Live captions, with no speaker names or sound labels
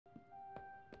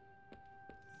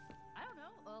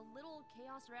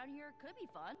chaos around here could be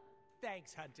fun.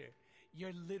 Thanks, Hunter.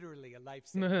 You're literally a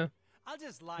lifesaver. I'll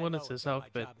just lie What low is his until my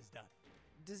outfit? job is done.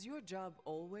 Does your job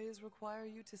always require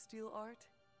you to steal art?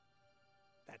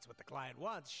 That's what the client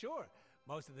wants, sure.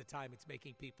 Most of the time it's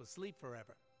making people sleep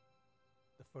forever.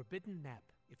 The forbidden nap,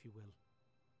 if you will.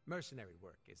 Mercenary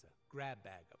work is a grab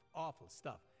bag of awful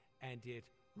stuff, and it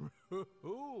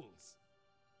rules.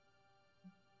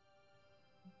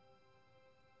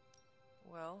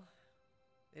 Well,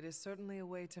 it is certainly a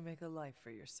way to make a life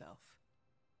for yourself.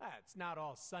 It's not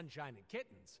all sunshine and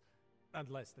kittens,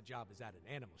 unless the job is at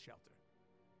an animal shelter.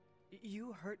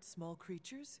 You hurt small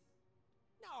creatures?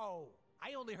 No,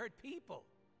 I only hurt people.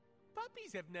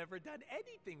 Puppies have never done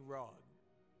anything wrong.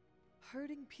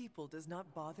 Hurting people does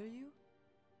not bother you?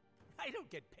 I don't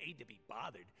get paid to be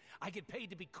bothered. I get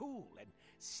paid to be cool and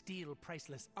steal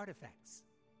priceless artifacts.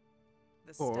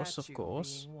 The Of statue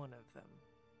course. being one of them.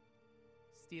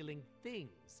 Stealing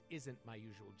things isn't my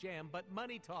usual jam, but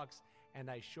money talks, and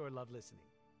I sure love listening.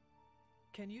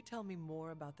 Can you tell me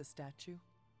more about the statue?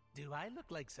 Do I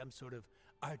look like some sort of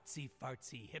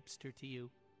artsy-fartsy hipster to you?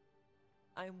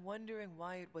 I'm wondering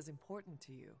why it was important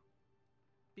to you.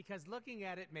 Because looking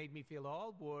at it made me feel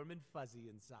all warm and fuzzy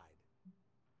inside.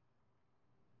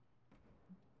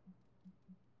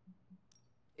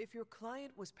 If your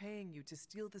client was paying you to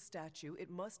steal the statue, it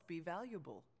must be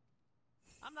valuable.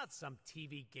 I'm not some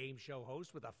TV game show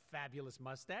host with a fabulous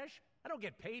mustache. I don't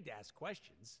get paid to ask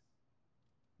questions.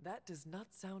 That does not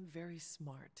sound very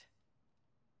smart.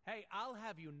 Hey, I'll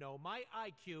have you know my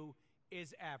IQ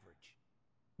is average.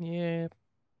 Yeah.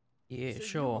 Yeah, So you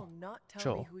sure. will not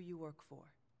tell me Sure. who you work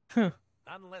for.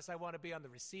 Unless I want to be on the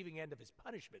receiving end of his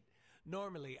punishment.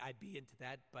 Normally, I'd be into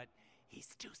that, but he's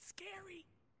too scary.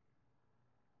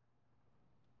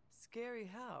 Scary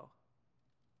how?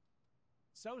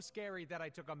 So scary that I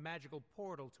took a magical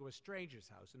portal to a stranger's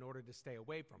house in order to stay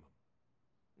away from him.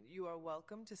 You are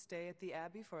welcome to stay at the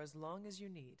Abbey for as long as you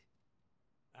need.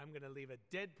 I'm gonna leave a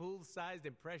Deadpool-sized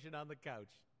impression on the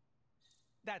couch.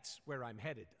 That's where I'm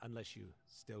headed, unless you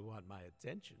still want my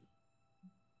attention.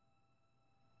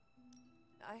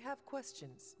 I have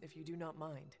questions, if you do not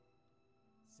mind.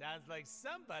 Sounds like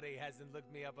somebody hasn't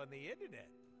looked me up on the internet.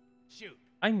 Shoot.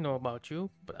 I know about you,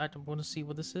 but I don't want to see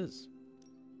what this is.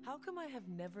 How come I have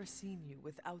never seen you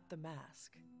without the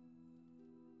mask?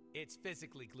 It's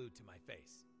physically glued to my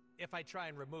face. If I try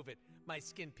and remove it, my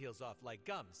skin peels off like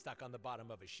gum stuck on the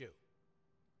bottom of a shoe.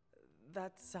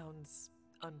 That sounds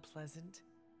unpleasant.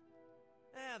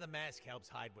 The mask helps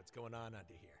hide what's going on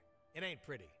under here. It ain't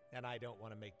pretty, and I don't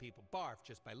want to make people barf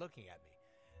just by looking at me.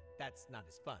 That's not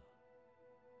as fun.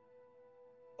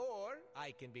 Or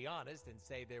I can be honest and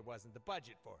say there wasn't the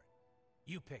budget for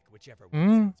it. You pick whichever one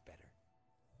sounds better.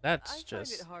 That's I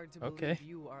just find it hard to believe okay.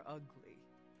 you are ugly.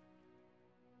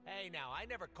 Hey now, I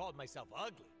never called myself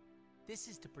ugly. This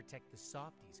is to protect the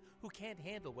softies who can't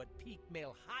handle what peak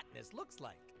male hotness looks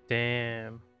like.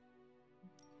 Damn.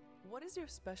 What is your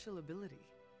special ability?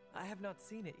 I have not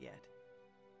seen it yet.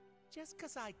 Just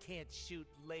 'cause I can't shoot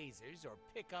lasers or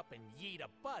pick up and yeet a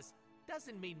bus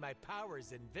doesn't mean my power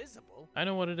is invisible. I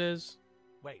know what it is.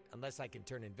 Wait, unless I can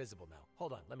turn invisible now.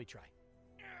 Hold on, let me try.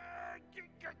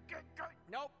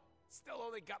 Nope, still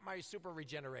only got my super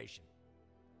regeneration.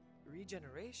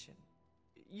 Regeneration?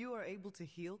 You are able to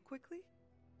heal quickly?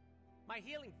 My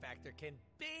healing factor can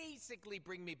basically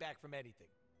bring me back from anything.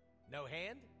 No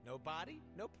hand, no body,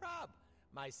 no prob.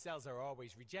 My cells are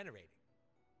always regenerating.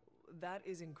 That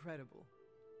is incredible.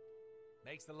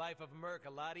 Makes the life of a merc a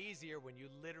lot easier when you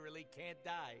literally can't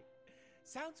die.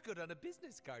 Sounds good on a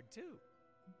business card, too.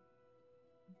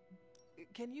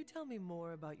 Can you tell me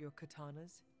more about your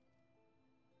katanas?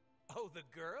 Oh, the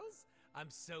girls? I'm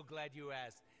so glad you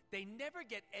asked. They never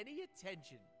get any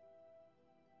attention.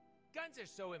 Guns are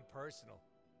so impersonal.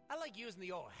 I like using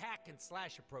the old hack and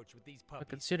slash approach with these But puppies.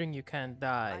 considering you can't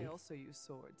die, I also use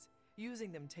swords.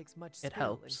 Using them takes much It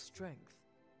skill and helps. strength.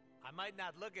 I might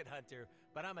not look it, Hunter,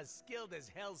 but I'm as skilled as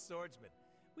hell's swordsman.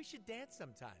 We should dance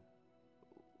sometime.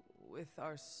 With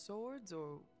our swords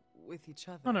or with each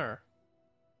other? Hunter.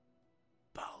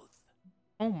 Both.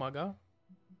 Oh my god.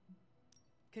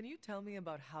 Can you tell me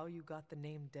about how you got the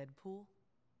name Deadpool?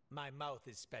 My mouth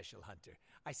is special, Hunter.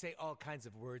 I say all kinds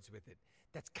of words with it.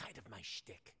 That's kind of my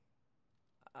shtick.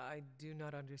 I do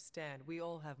not understand. We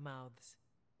all have mouths.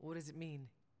 What does it mean?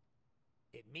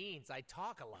 It means I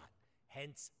talk a lot,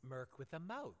 hence Merc with a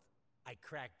mouth. I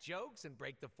crack jokes and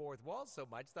break the fourth wall so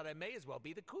much that I may as well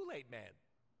be the Kool-Aid Man.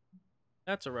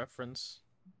 That's a reference.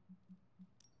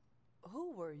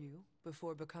 Who were you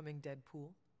before becoming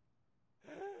Deadpool?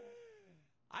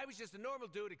 I was just a normal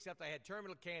dude, except I had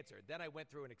terminal cancer. Then I went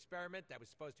through an experiment that was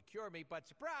supposed to cure me, but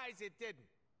surprise, it didn't.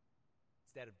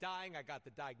 Instead of dying, I got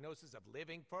the diagnosis of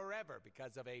living forever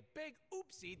because of a big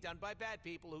oopsie done by bad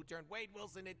people who turned Wade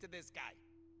Wilson into this guy.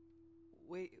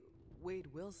 Wade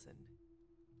Wilson?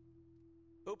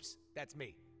 Oops, that's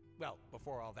me. Well,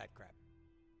 before all that crap.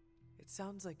 It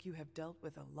sounds like you have dealt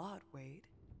with a lot, Wade.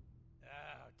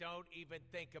 Don't even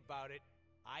think about it.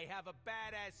 I have a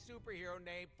badass superhero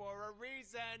name for a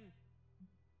reason.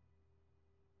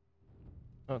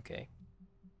 Okay.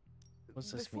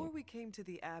 What's this Before mean? we came to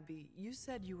the Abbey, you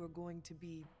said you were going to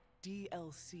be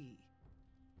DLC.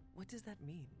 What does that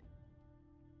mean?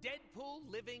 Deadpool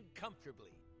living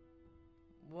comfortably.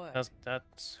 What?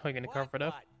 That's how you're gonna cover it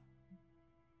up? What?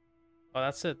 Oh,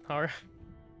 that's it. All right.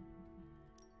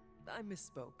 I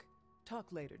misspoke. Talk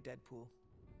later, Deadpool.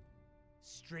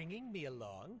 Stringing me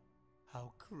along?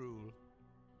 How cruel.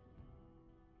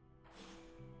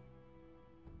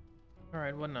 All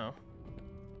right. What now?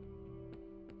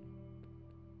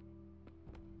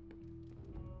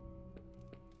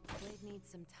 Blade needs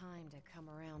some time to come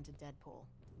around to Deadpool.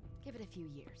 Give it a few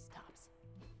years, tops.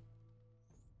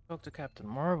 Spoke to Captain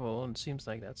Marvel, and seems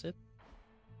like that's it.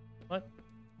 What?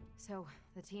 So,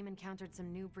 the team encountered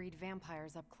some new breed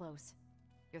vampires up close.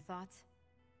 Your thoughts?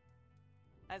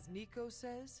 As Nico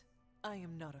says, I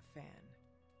am not a fan.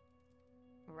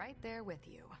 Right there with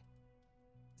you.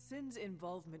 Sin's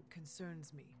involvement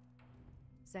concerns me.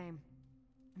 Same.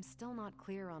 I'm still not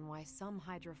clear on why some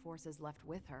Hydra forces left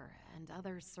with her, and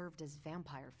others served as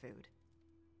vampire food.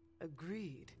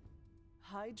 Agreed.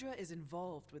 Hydra is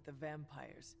involved with the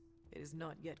vampires. It is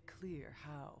not yet clear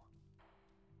how.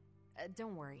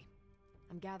 Don't worry.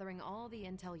 I'm gathering all the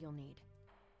intel you'll need.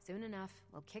 Soon enough,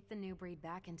 we'll kick the new breed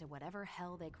back into whatever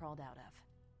hell they crawled out of.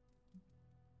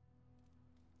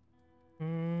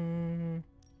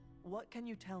 What can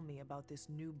you tell me about this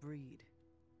new breed?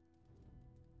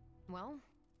 Well,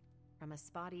 from a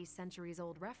spotty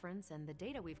centuries-old reference and the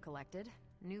data we've collected,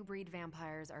 new breed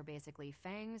vampires are basically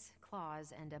fangs,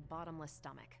 claws, and a bottomless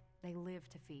stomach. They live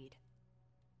to feed.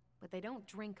 But they don't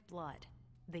drink blood.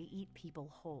 They eat people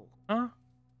whole. Huh?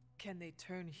 Can they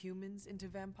turn humans into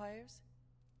vampires?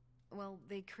 Well,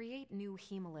 they create new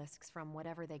hemolisks from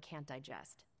whatever they can't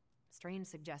digest. Strange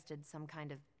suggested some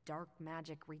kind of dark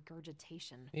magic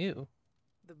regurgitation. Ew.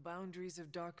 The boundaries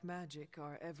of dark magic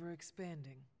are ever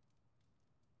expanding.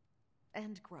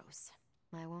 And gross.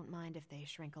 I won't mind if they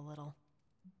shrink a little.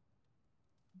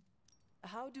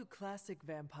 How do classic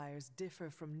vampires differ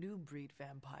from new breed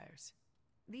vampires?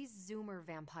 These Zoomer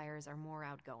vampires are more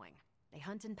outgoing. They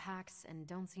hunt in packs and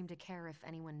don't seem to care if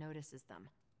anyone notices them.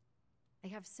 They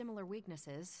have similar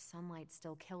weaknesses, sunlight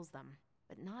still kills them,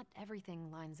 but not everything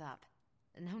lines up.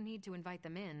 No need to invite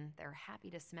them in, they're happy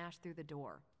to smash through the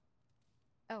door.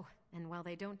 Oh, and while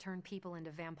they don't turn people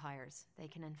into vampires, they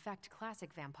can infect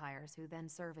classic vampires who then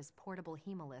serve as portable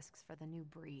hemolisks for the new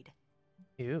breed.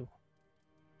 Ew.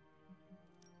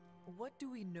 What do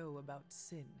we know about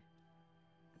Sin?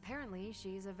 Apparently,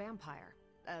 she's a vampire.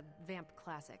 A vamp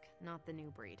classic, not the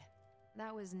new breed.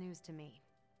 That was news to me.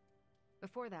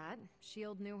 Before that,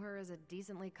 S.H.I.E.L.D. knew her as a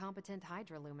decently competent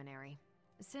Hydra luminary.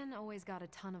 Sin always got a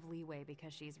ton of leeway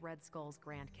because she's Red Skull's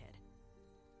grandkid.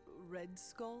 Red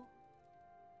Skull?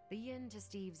 The yin to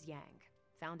Steve's yang.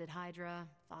 Founded Hydra,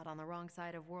 fought on the wrong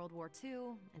side of World War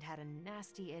II, and had a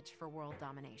nasty itch for world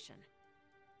domination.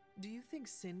 Do you think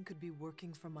Sin could be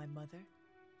working for my mother?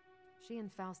 She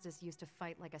and Faustus used to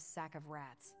fight like a sack of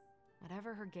rats.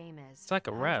 Whatever her game is, Sack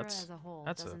of Hydra rats? as a whole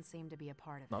That's doesn't seem to be a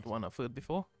part of Not it. one I've heard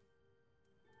before.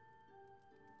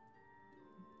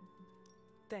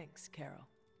 Thanks, Carol.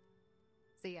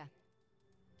 See ya.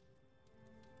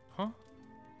 Huh?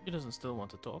 He doesn't still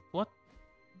want to talk. What?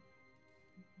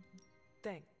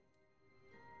 Thanks.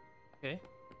 Okay.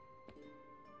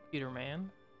 Peter Man.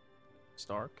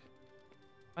 Stark.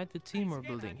 Quite the team we're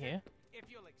building here. If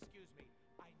you'll excuse me,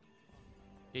 I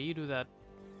need to... Yeah, you do that.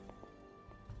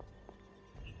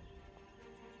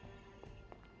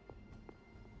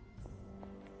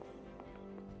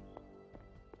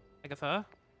 Agatha?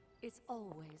 It's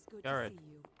always good All right. to see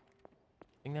you.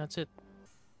 I think that's it.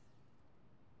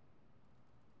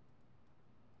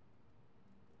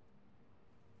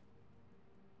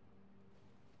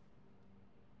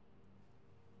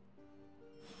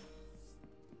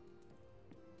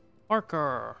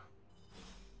 Parker!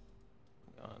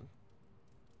 God.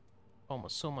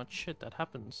 Almost so much shit that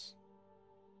happens.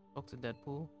 Talk to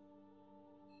Deadpool.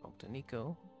 Talk to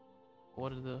Nico.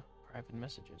 What are the private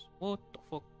messages? What the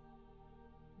fuck?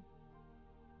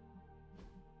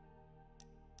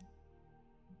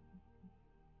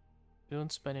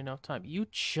 don't spend enough time. You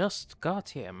just got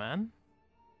here, man.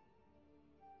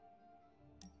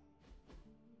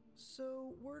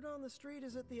 So, word on the street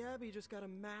is that the Abbey just got a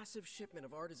massive shipment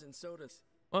of artisan sodas.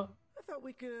 What? I thought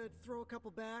we could throw a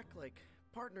couple back, like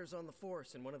partners on the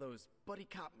force in one of those buddy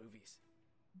cop movies.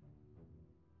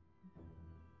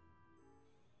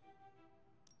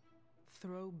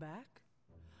 Throw back?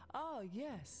 Ah,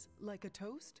 yes, like a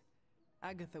toast?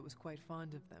 Agatha was quite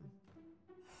fond of them.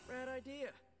 Rad idea.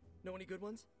 Know any good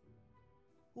ones?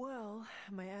 Well,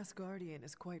 my Asgardian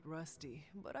is quite rusty,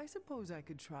 but I suppose I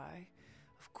could try.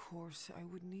 Of course, I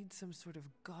would need some sort of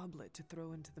goblet to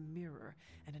throw into the mirror,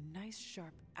 and a nice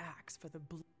sharp axe for the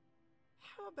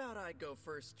How about I go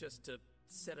first just to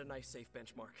set a nice safe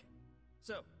benchmark?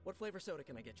 So, what flavor soda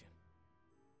can I get you?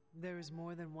 There is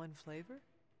more than one flavor?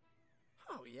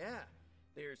 Oh yeah.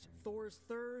 There's Thor's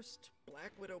Thirst,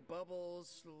 Black Widow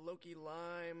Bubbles, Loki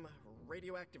Lime,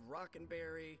 Radioactive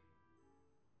Rockenberry.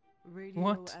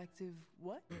 Radioactive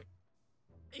what?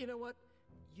 You know what?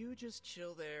 You just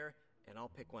chill there, and I'll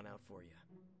pick one out for you,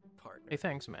 partner. Hey,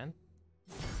 thanks, man.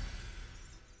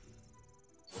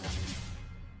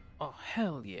 Oh,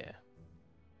 hell yeah.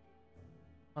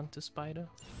 Hunter spider?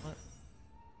 What?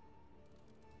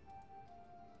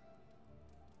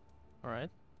 Alright.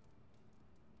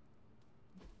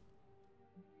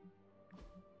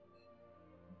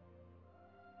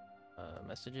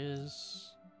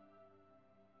 Messages.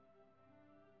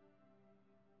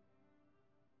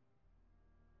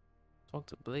 Talk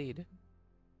to Blade.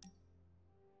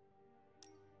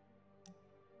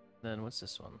 Then what's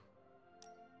this one?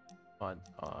 What?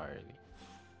 Oh, really?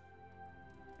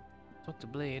 Talk to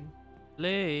Blade.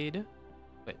 Blade.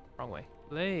 Wait, wrong way.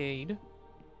 Blade.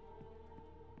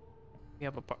 We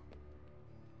have a part.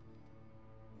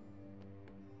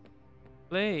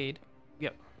 Blade.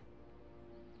 Yep.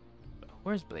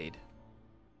 Where's Blade?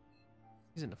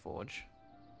 He's in the forge.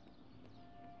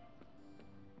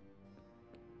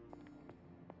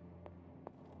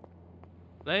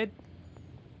 Blade?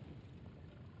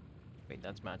 Wait,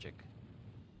 that's magic.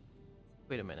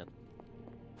 Wait a minute.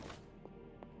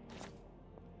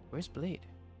 Where's Blade?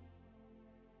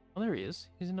 Oh, there he is.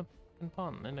 He's in the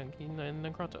pond, in the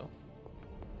grotto.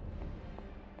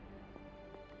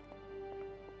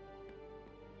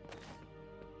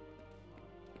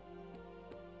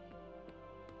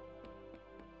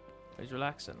 He's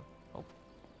relaxing. Oh.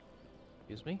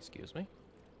 Excuse me.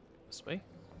 This way.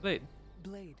 Blade.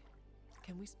 Blade,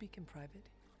 can we speak in private?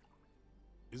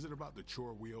 Is it about the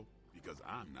chore wheel? Because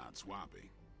I'm not swampy.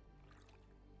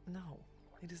 No,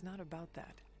 it is not about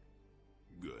that.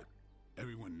 Good.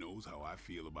 Everyone knows how I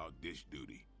feel about dish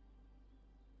duty.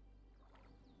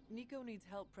 Nico needs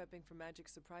help prepping for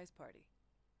Magic's surprise party.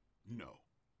 No.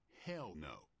 Hell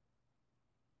no.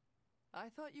 I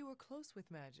thought you were close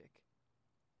with Magic.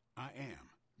 I am.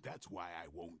 That's why I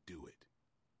won't do it.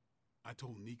 I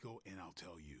told Nico, and I'll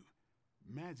tell you.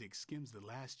 Magic skims the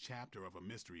last chapter of a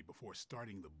mystery before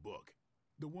starting the book.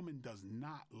 The woman does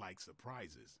not like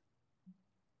surprises.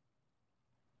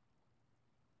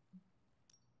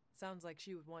 Sounds like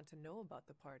she would want to know about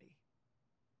the party.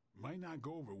 Might not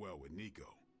go over well with Nico,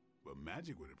 but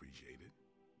Magic would appreciate it.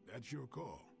 That's your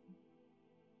call.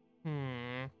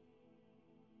 Do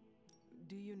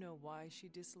you know why she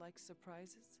dislikes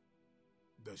surprises?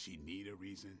 Does she need a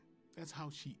reason? That's how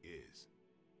she is.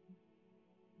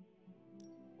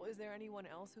 Well, is there anyone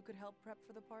else who could help prep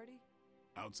for the party?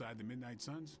 Outside the Midnight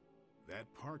Suns, that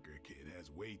Parker kid has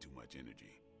way too much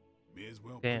energy. May as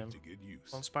well Damn. put to good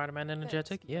use. On Spider-Man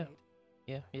energetic? Thanks, Yeah. Blade.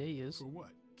 Yeah, he is. For what?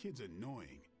 Kid's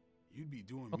annoying. You'd be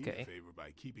doing me Okay. a favor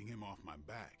by keeping him off my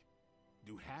back.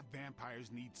 Do half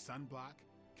vampires need sunblock?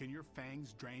 Can your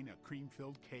fangs drain a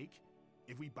cream-filled cake?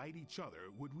 If we bite each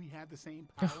other, would we have the same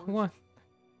powers? What?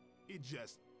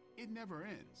 It never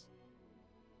ends.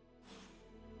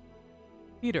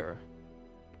 Peter.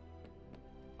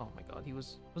 Oh my god,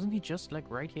 wasn't he just like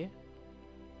right here?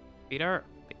 Peter.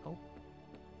 Oh.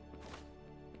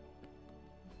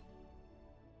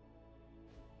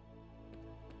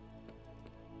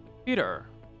 Peter.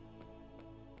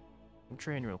 I'm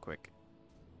train real quick.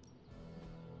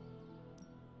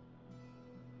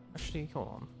 Actually, hold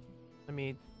on. Let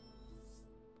me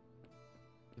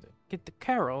get the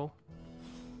Carol.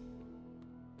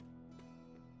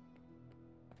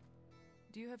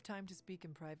 Do you have time to speak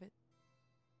in private?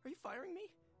 Are you firing me?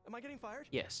 Am I getting fired?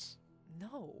 Yes.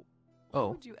 No. Why Oh.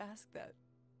 would you ask that?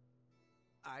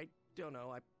 I don't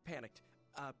know. I panicked.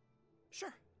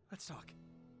 Sure. Let's talk.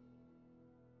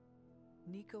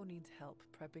 Nico needs help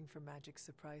prepping for Magic's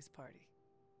surprise party.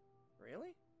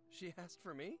 Really? She asked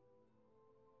for me?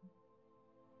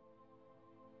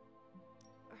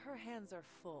 her hands are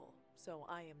full, so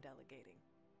I am delegating.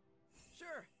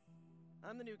 Sure.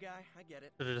 I'm the new guy. I get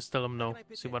it. Should I just tell him How no? can I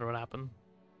pitch See in? what would happen.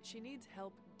 She needs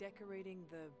help decorating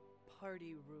the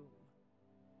party room.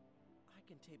 I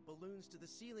can tape balloons to the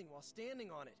ceiling while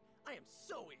standing on it. I am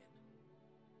so in.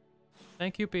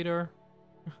 Thank you, Peter.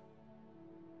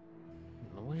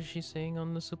 What is she saying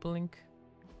on the super link?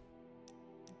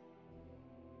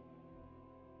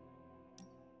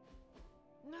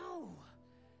 No!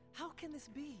 How can this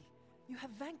be? You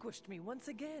have vanquished me once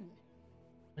again.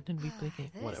 When did we play game?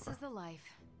 This Whatever. is the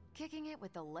life. Kicking it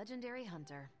with the legendary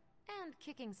hunter. And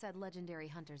kicking said legendary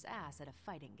hunter's ass at a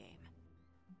fighting game.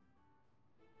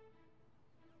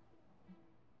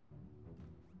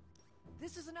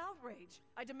 This is an outrage.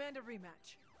 I demand a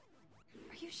rematch.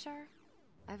 Are you sure?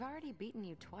 I've already beaten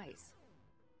you twice.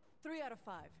 3 out of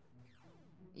 5.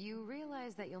 You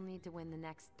realize that you'll need to win the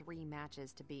next 3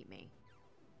 matches to beat me.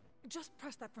 Just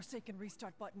press that forsaken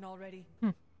restart button already.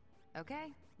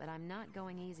 Okay, but I'm not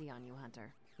going easy on you,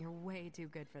 Hunter. You're way too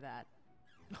good for that.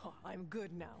 Oh, I'm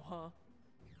good now, huh?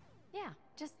 Yeah,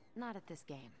 just not at this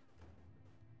game.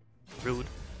 Rude.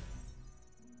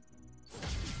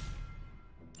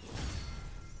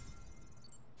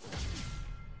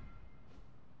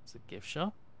 It's a gift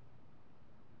shop.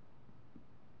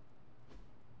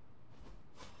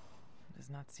 Does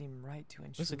not seem right to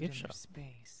Where's the intrude gift in their shop?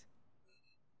 space.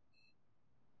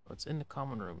 Oh, it's in the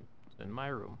common room. It's in my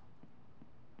room.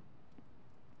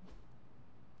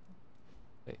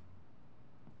 Wait.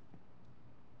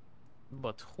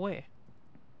 But where?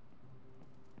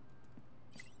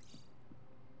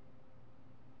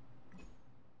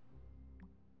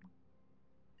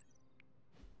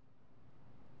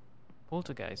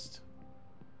 Poltergeist.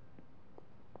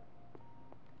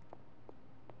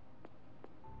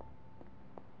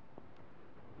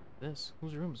 This?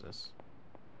 Whose room is this?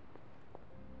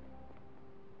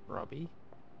 Robbie?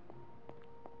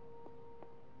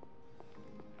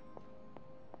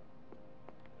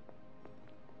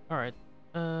 Alright.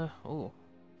 Oh.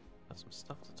 Got some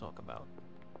stuff to talk about.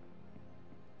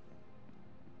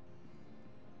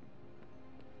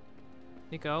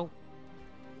 Nico?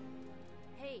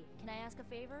 Hey, can I ask a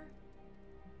favor?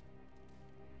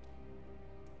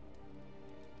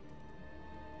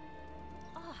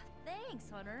 Ah, thanks,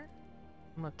 Hunter.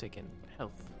 I'm not taking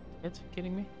health. Yet?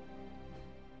 Kidding me?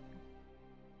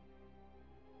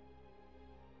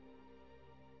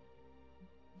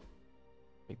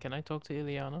 Wait, can I talk to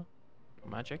Ileana?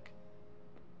 Magic?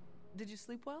 Did you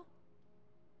sleep well?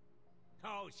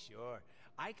 Oh, sure.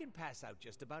 I can pass out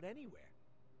just about anywhere.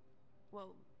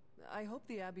 Well, I hope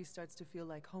the Abbey starts to feel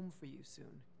like home for you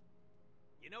soon.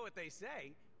 You know what they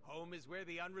say? Home is where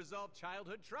the unresolved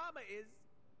childhood trauma is.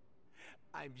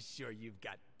 I'm sure you've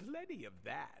got plenty of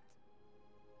that.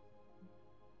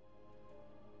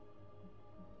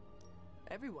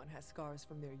 Everyone has scars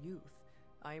from their youth.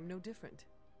 I am no different.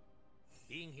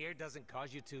 Being here doesn't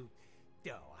cause you to,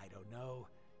 oh, I don't know,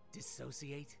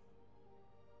 dissociate?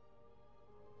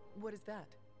 What is that?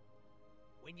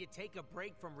 When you take a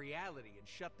break from reality and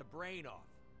shut the brain off.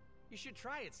 You should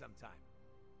try it sometime.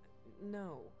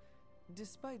 No.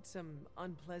 Despite some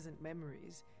unpleasant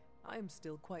memories, I am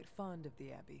still quite fond of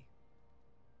the Abbey.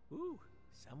 Ooh,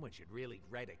 someone should really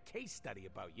write a case study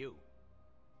about you.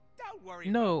 Don't worry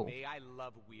No. about me, I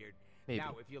love weird. Maybe.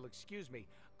 Now, if you'll excuse me,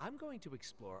 I'm going to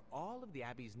explore all of the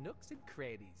Abbey's nooks and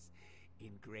crannies in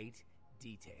great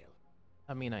detail.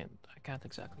 I mean, I can't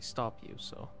exactly stop you,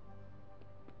 so...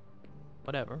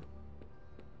 Whatever.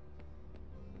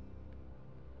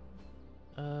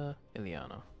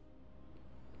 Ileana.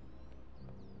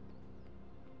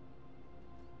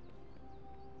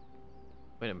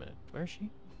 Wait a minute, where is she?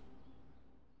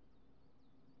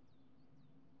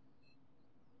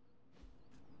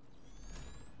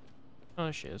 Oh,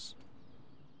 there she is.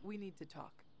 We need to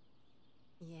talk.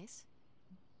 Yes?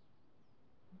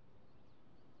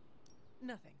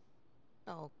 Nothing.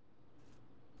 Oh,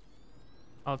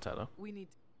 I'll tell her. We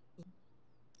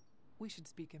should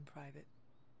speak in private.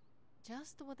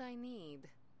 just what I need.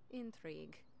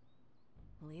 Intrigue.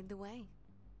 Lead the way.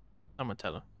 I'm gonna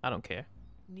tell her. I don't care.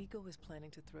 Nico is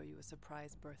planning to throw you a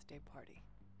surprise birthday party.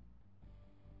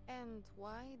 And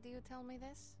why do you tell me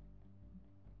this?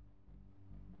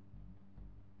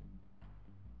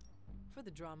 For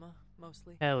the drama,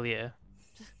 mostly. Hell yeah.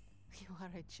 You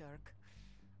are a jerk.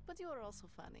 But you are also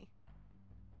funny.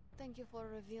 Thank you for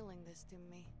revealing this to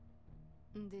me.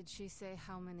 Did she say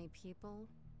how many people?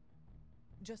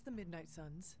 Just the Midnight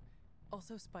Suns.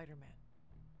 Also Spider-Man.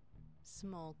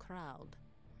 Small crowd.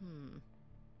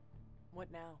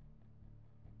 What now?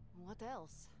 What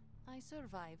else? I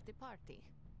survived the party.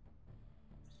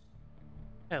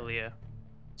 Hell yeah.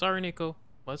 Sorry, Nico.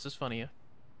 Well, this is funnier.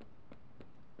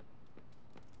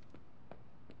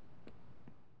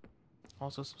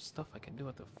 Also, some stuff I can do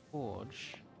at the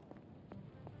forge.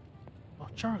 Oh,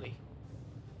 Charlie.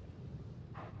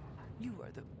 You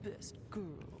are the best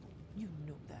girl. You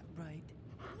know that, right?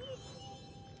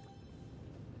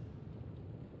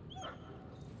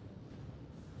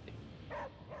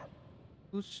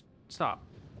 Who's... Stop.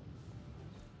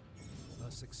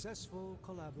 A successful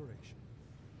collaboration.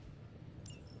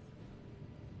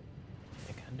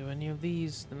 I can't do any of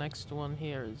these. The next one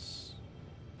here is...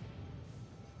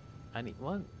 I need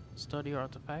what? Study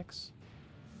artifacts?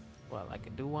 Well, I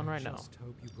can do one right now. Just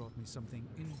hope you brought me something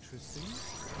interesting.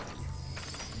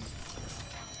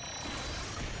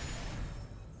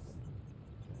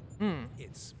 Hmm.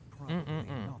 It's probably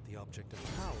not the object of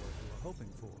power you were hoping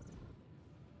for.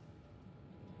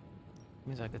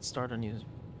 Means I could start a new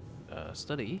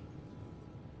study.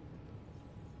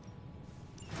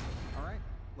 All right,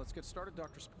 let's get started,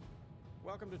 Dr.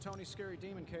 Welcome to Tony's Scary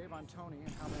Demon Cave. I'm Tony,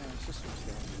 and how may I assist you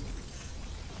today?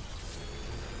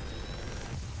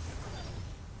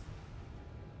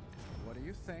 What do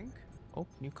you think? Oh,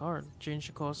 new card. Change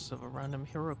the cost of a random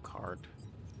hero card.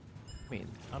 I mean,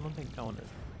 I don't think I want it.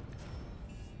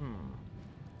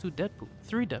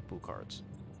 Three Deadpool cards.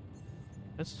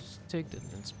 Let's take the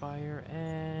Inspire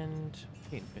and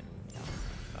Paintpin. Yeah,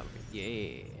 that'll be,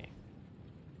 yeah.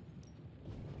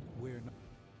 We're not.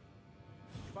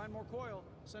 If you find more coil,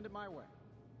 send it my way.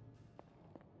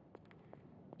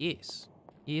 Yes.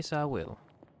 Yes, I will.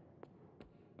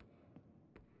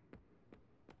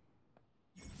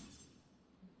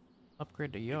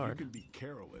 Upgrade the If yard. you can beat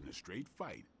Carol in a straight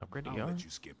fight, Upgrade the I'll yard. let you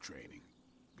skip training.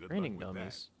 Good Training luck with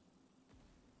dummies.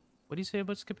 What do you say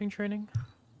about skipping training?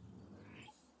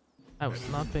 I was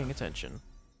not paying attention.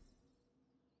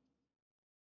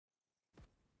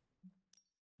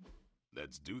 that.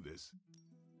 Let's do this.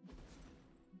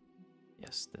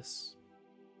 Yes, this.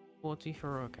 40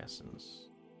 heroic essence.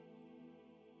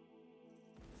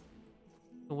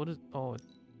 So what is... Oh, it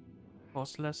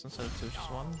costs less instead of 2,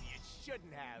 just 1. You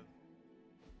shouldn't have.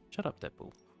 Shut up,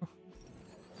 Deadpool.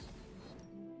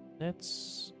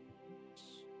 Let's...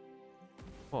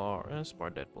 Spar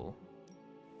Deadpool.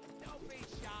 Don't be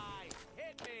shy.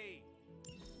 Hit me.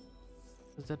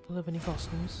 Does Deadpool have any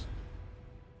costumes?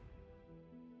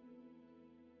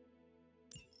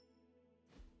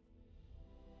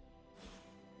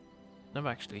 I've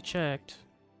actually checked.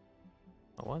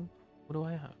 Oh, what do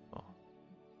I have? Oh.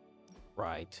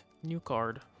 Right. New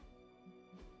card.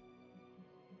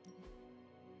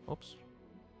 Oops.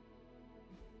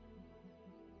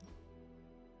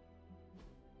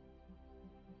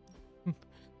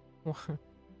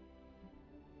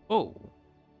 Oh.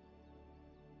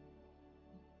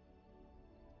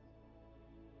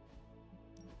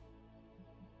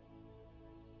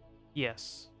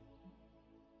 Yes.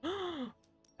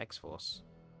 X-Force.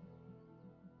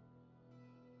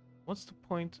 What's the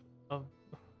point of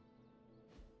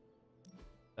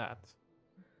that?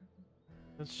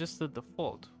 It's just the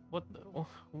default. What?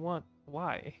 What?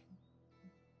 Why?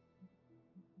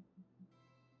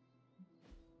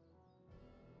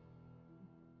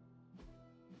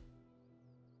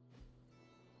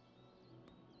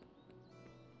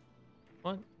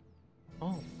 What?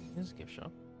 Oh, here's a gift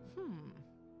shop.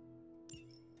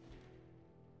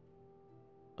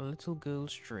 A little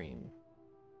girl's dream.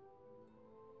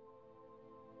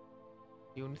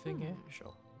 The only thing here?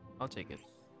 Sure. I'll take it.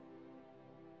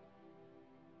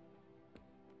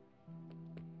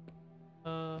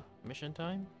 Mission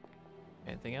time?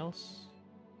 Anything else?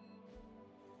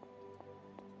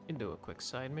 Can do a quick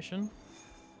side mission.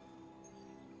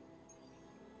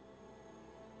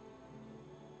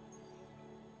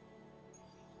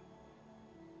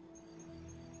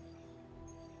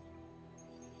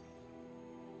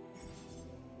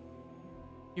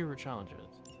 Hero challenges.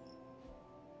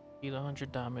 Deal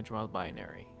 100 damage while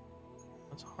binary.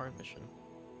 That's a hard mission.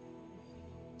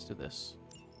 Let's do this.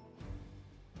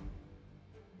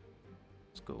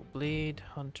 Let's go Blade,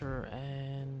 Hunter,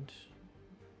 and...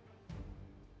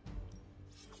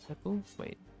 Deadpool?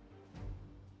 Wait.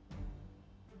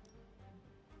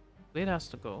 Blade has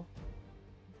to go.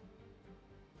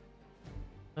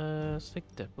 Let's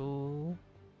take Deadpool.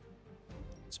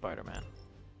 Spider-Man.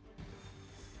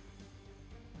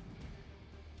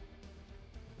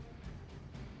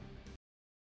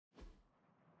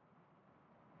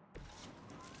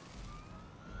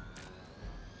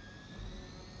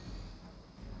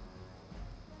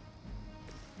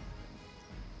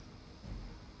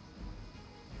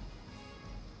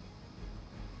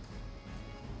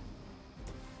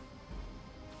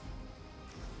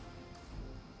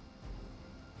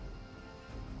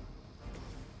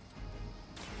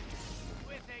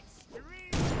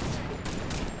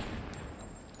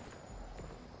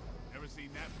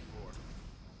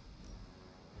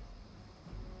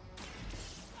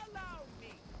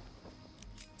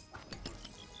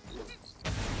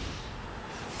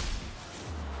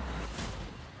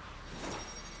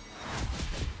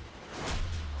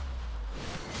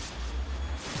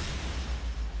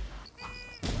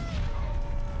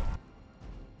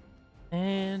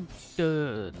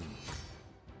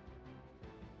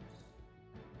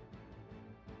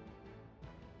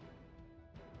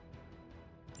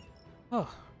 Oh.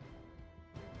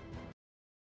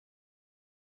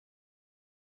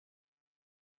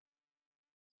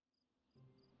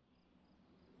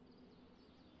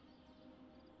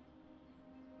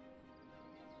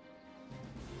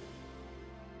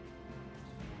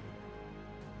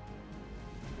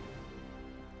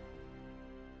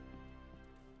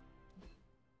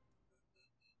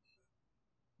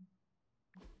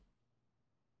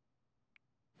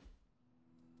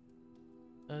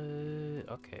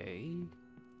 Okay.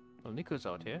 Well, Nico's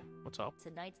out here. What's up?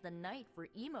 Tonight's the night for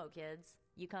emo kids.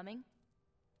 You coming?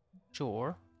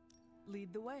 Sure.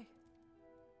 Lead the way.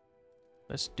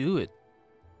 Let's do it.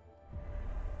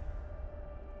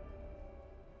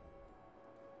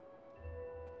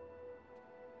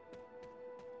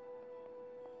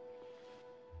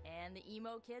 And the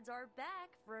emo kids are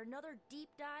back for another deep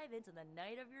dive into the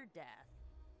night of your death.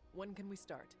 When can we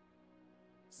start?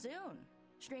 Soon.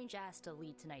 Strange asked to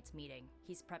lead tonight's meeting.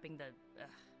 He's prepping the...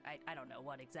 I don't know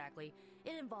what exactly.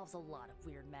 It involves a lot of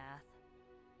weird math.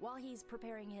 While he's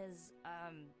preparing his,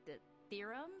 the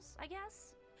theorems, I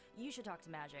guess? You should talk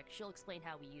to Magic. She'll explain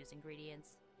how we use ingredients.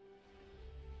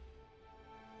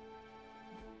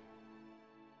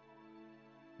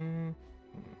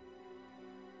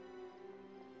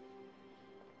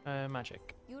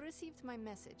 Magic. You received my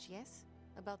message, yes?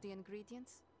 About the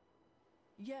ingredients?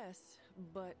 Yes,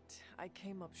 but I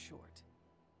came up short.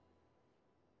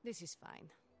 This is fine.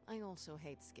 I also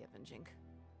hate scavenging.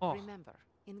 Oh. Remember,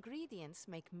 ingredients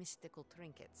make mystical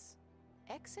trinkets.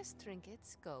 Excess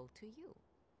trinkets go to you.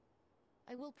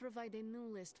 I will provide a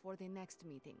new list for the next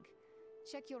meeting.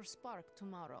 Check your spark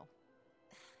tomorrow.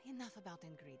 Enough about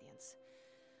ingredients.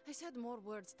 I said more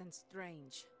words than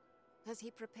strange. Has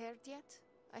he prepared yet?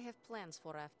 I have plans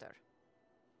for after.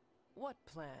 What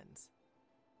plans?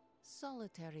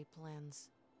 Solitary plans.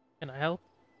 Can I help?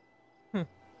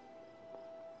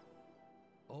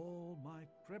 All my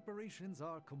preparations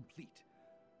are complete.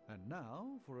 And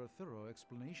now for a thorough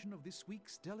explanation of this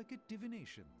week's delicate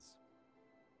divinations.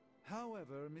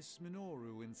 However, Miss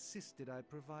Minoru insisted I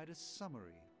provide a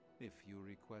summary, if you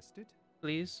request it.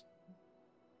 Please.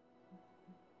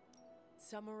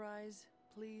 Summarize,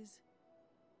 please.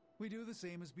 We do the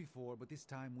same as before, but this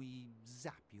time we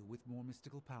zap you with more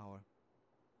mystical power.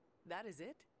 That is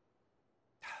it?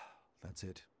 That's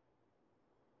it.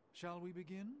 Shall we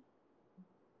begin?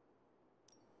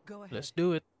 Go ahead. Let's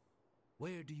do it.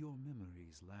 Where do your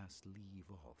memories last leave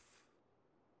off?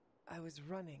 I was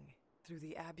running through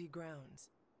the Abbey grounds.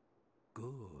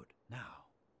 Good. Now,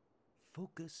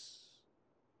 focus.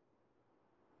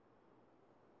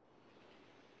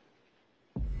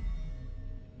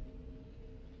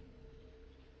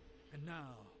 And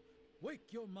now,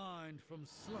 wake your mind from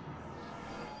slumber.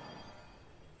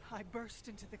 I burst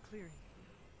into the clearing,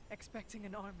 expecting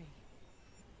an army.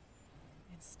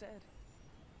 Instead,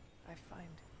 I find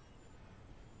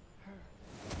her.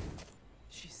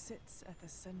 She sits at the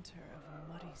center of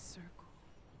a muddy circle.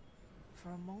 For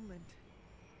a moment,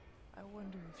 I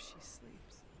wonder if she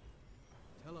sleeps.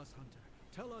 Tell us, Hunter.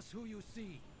 Tell us who you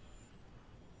see.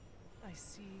 I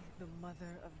see the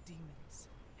mother of demons,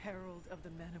 herald of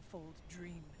the manifold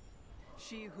dream,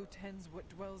 she who tends what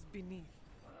dwells beneath.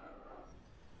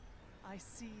 I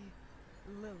see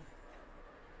Lilith.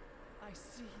 I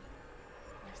see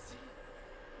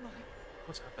my...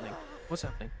 What's happening? What's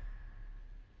happening?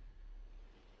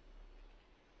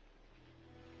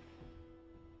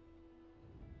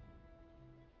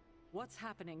 What's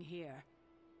happening here?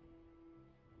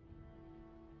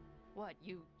 What,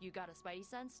 you got a spidey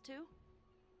sense too?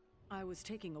 I was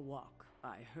taking a walk.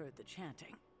 I heard the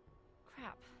chanting.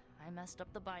 Crap, I messed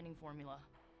up the binding formula.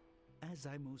 As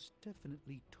I most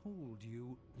definitely told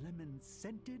you, lemon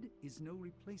scented is no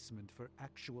replacement for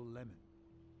actual lemon.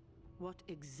 What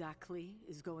exactly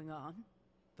is going on?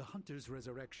 The Hunter's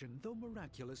resurrection, though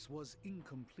miraculous, was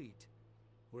incomplete.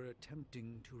 We're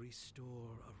attempting to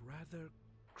restore a rather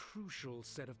crucial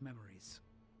set of memories.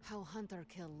 How Hunter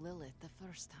killed Lilith the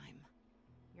first time.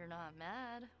 You're not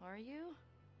mad, are you?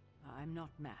 I'm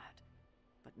not mad.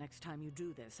 But next time you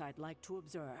do this, I'd like to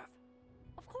observe.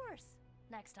 Of course!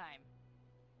 Next time.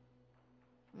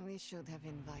 We should have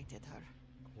invited her.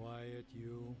 Quiet,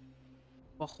 you.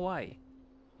 Well, why?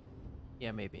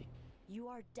 Yeah, maybe. You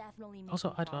are definitely making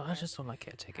Also, I progress. just don't like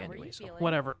caretaker How are you anyway, so feeling?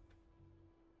 whatever.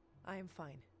 I am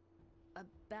fine.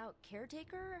 About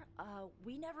Caretaker?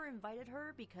 We never invited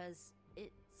her because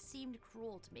it seemed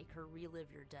cruel to make her relive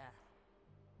your death.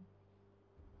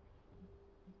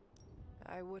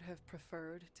 I would have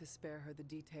preferred to spare her the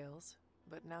details,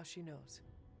 but now she knows.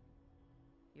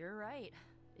 You're right.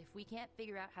 If we can't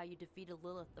figure out how you defeated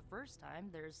Lilith the first time,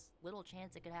 there's little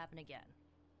chance it could happen again.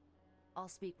 I'll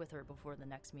speak with her before the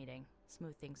next meeting,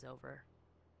 smooth things over.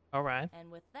 Alright. And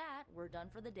with that, we're done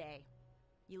for the day.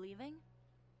 You leaving?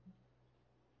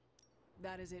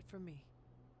 That is it for me.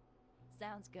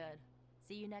 Sounds good.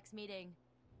 See you next meeting.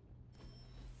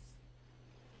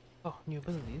 Oh, new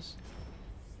abilities.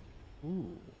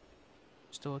 Ooh.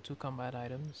 Store 2 combat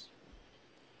items.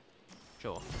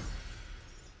 Sure.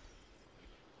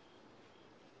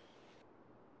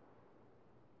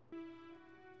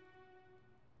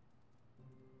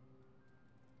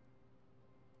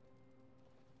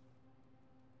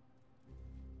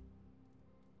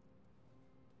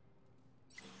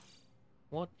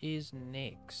 What is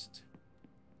next?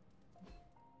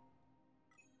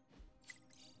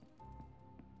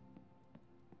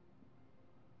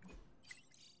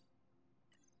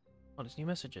 Oh, there's new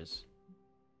messages.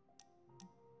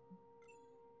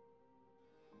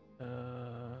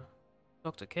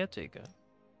 Dr. Caretaker.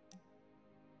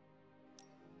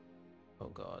 Oh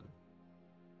god.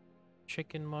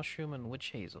 Chicken, mushroom, and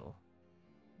witch hazel.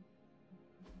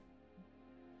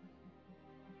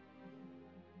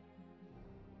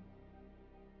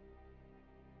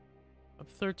 I'm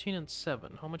 13 and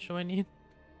 7. How much do I need?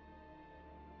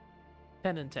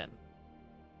 10 and 10.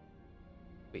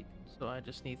 Wait, so I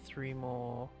just need 3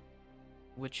 more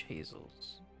witch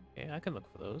hazels. Okay, I can look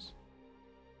for those.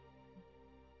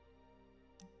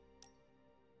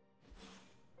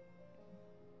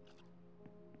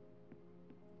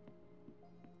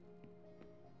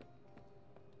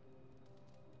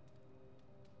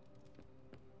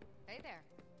 Hey there.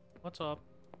 What's up?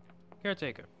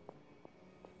 Caretaker.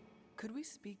 Could we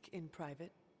speak in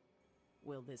private?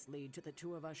 Will this lead to the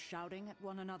two of us shouting at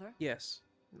one another? Yes.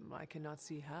 I cannot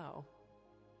see how.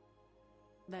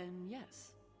 Then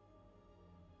yes.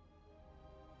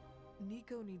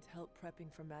 Nico needs help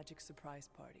prepping for Magic's surprise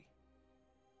party.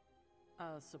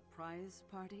 A surprise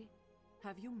party?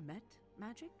 Have you met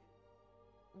Magic?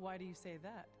 Why do you say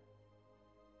that?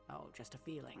 Oh, just a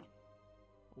feeling.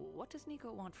 What does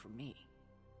Nico want from me?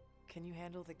 Can you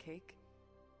handle the cake?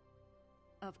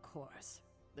 Of course.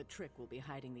 The trick will be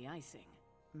hiding the icing.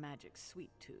 Magic's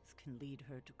sweet tooth can lead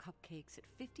her to cupcakes at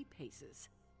 50 paces.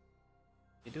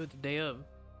 You do it the day of.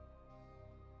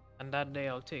 And that day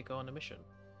I'll take her on a mission.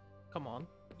 Come on,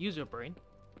 use your brain.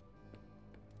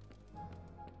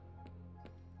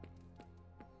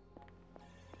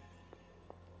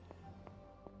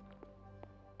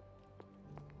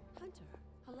 Hunter,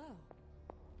 hello.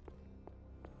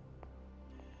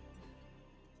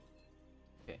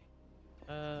 Okay.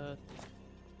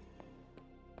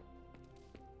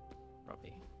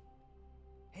 Robbie.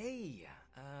 Hey,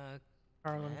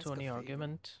 Carl and ask a Tony favor?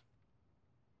 argument.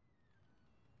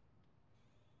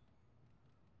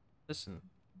 Listen,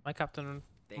 my Captain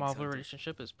Thanks, Marvel Hunter.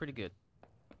 relationship is pretty good.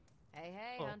 Hey,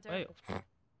 hey, Oh, Hunter. hey.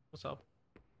 What's up?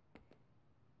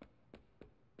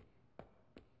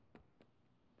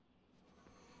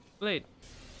 Blade.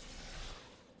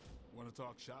 Want to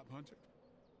talk shop, Hunter?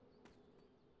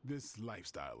 This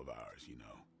lifestyle of ours, you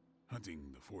know,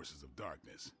 hunting the forces of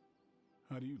darkness.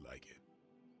 How do you like it?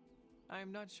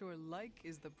 I'm not sure like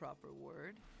is the proper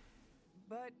word,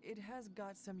 but it has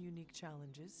got some unique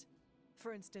challenges.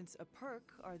 For instance, a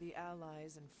perk are the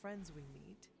allies and friends we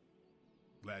meet.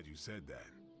 Glad you said that.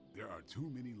 There are too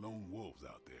many lone wolves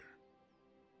out there.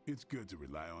 It's good to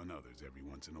rely on others every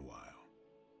once in a while.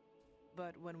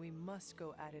 But when we must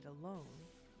go at it alone,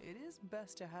 it is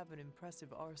best to have an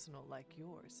impressive arsenal like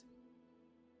yours.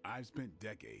 I've spent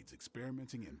decades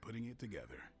experimenting and putting it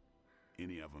together.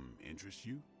 Any of them interest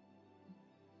you?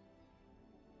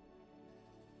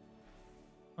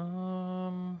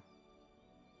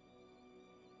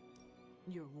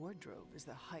 Your wardrobe is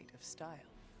the height of style.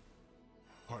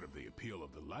 Part of the appeal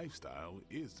of the lifestyle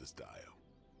is the style.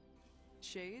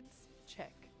 Shades?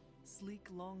 Check. Sleek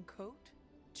long coat?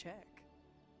 Check.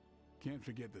 Can't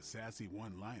forget the sassy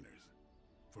one-liners.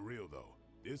 For real though,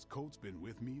 this coat's been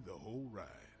with me the whole ride.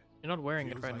 You're not wearing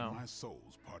it Feels right like now. my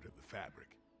soul's part of the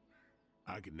fabric.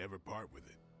 I could never part with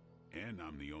it, and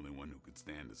I'm the only one who could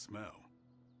stand the smell.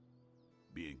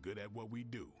 Being good at what we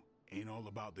do ain't all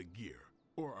about the gear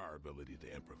or our ability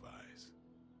to improvise.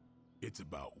 It's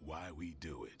about why we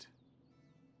do it.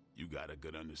 You got a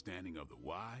good understanding of the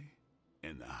why,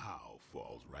 and the how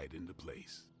falls right into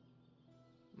place.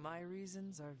 My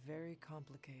reasons are very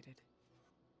complicated.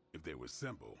 If they were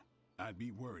simple, I'd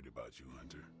be worried about you,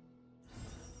 Hunter.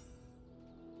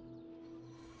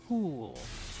 Cool.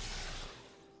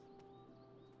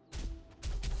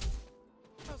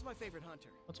 How's my favorite hunter?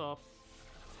 What's up?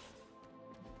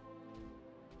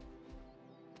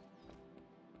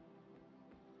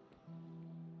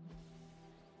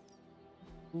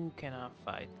 Who can I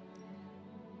fight?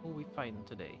 Who are we fighting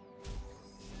today?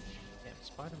 Yeah,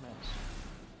 Spider-Man.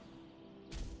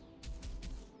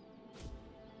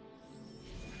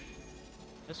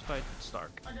 Let's fight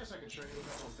Stark. I guess I could show you a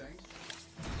couple of things.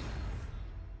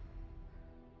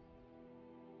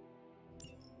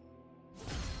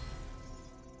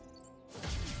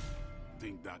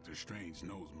 Think Doctor Strange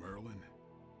knows Merlin?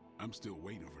 I'm still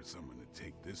waiting for someone to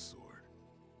take this sword.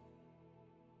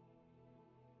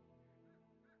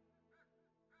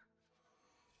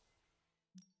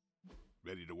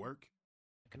 Ready to work?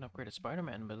 I can upgrade a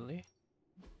Spider-Man ability.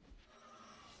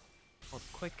 With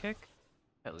quick kick?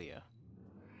 Hell yeah.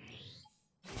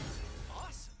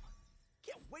 Awesome!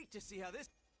 Can't wait to see how this.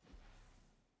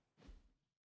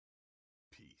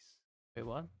 Peace. Wait,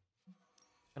 what?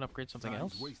 Can upgrade something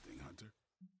Time's else? wasting, Hunter.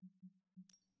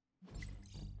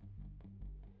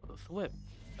 The flip?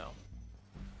 No.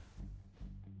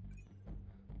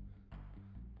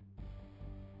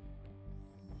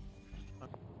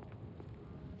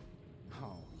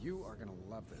 Oh, you are gonna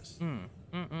love this.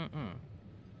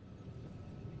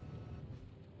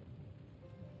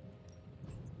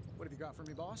 What have you got for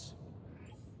me, boss?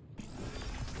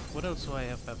 What else do I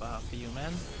have for you,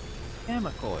 man?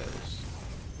 Gamma coils.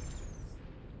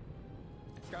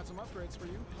 Got some upgrades for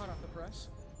you, hot off the press.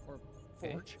 Or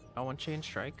Okay. forge. I want Chain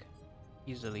Strike,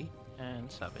 easily, and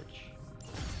Savage.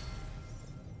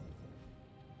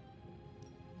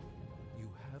 You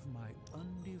have my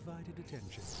undivided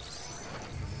attention.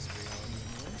 In this reality,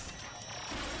 anyway.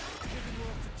 If you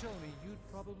were up to Tony, you'd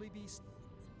probably be.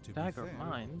 To Dagger be of fair,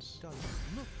 Mines. does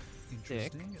look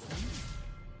interesting at least.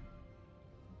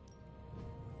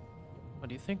 What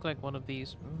do you think? Like one of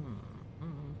these?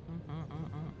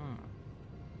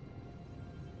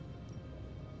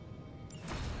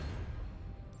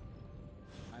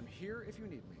 I'm here if you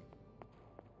need me.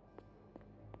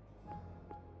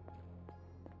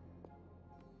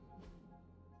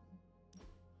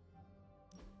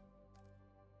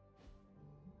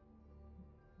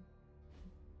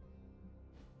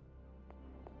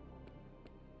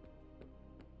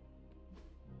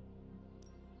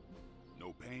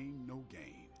 No pain, no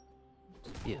gain.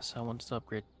 Yes, I want to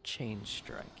upgrade Chain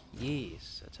Strike.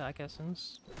 Yes, Attack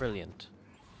Essence. Brilliant.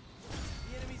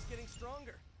 The enemy's getting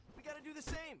stronger. We gotta do the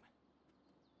same.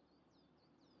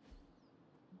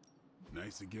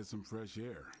 Nice to get some fresh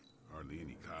air. Hardly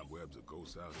any cobwebs or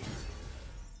ghosts out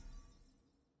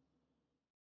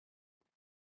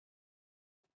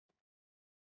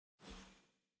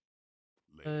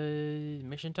here.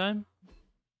 Mission time?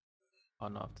 Oh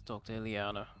no, I have to talk to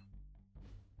Ileana.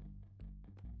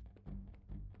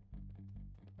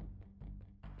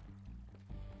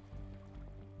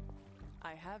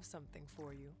 I have something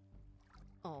for you.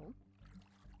 Oh,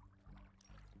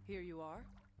 Here you are.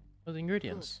 Oh, the good.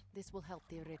 ingredients. This will help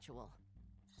the ritual.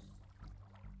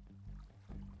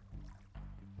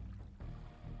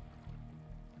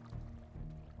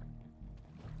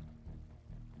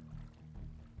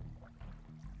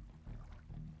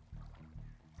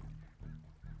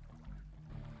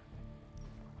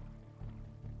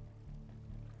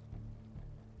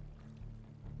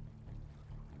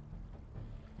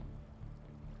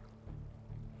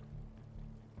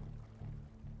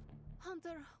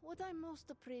 Hunter, what I most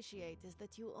appreciate is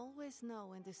that you always know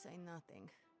when to say nothing.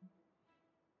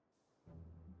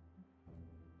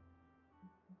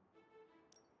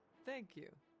 Thank you.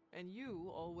 And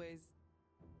you always.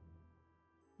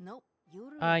 Nope, you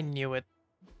ruined I it. knew it.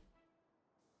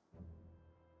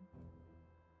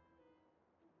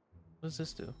 What does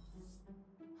this do?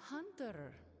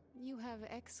 Hunter, you have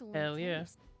excellent Hell yeah.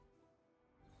 taste.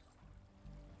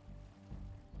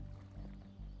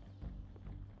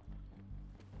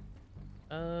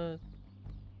 I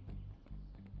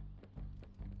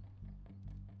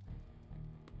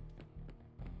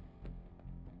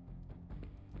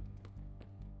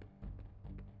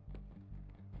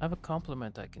have a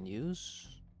compliment I can use.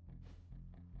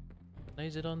 Can I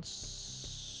use it on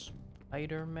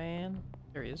Spider-Man?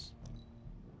 There he is.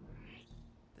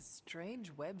 The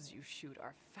strange webs you shoot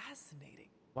are fascinating.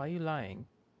 Why are you lying?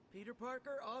 Peter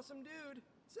Parker, awesome dude.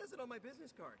 Says it on my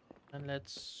business card. And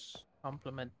let's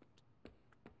compliment.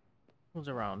 Who's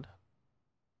around?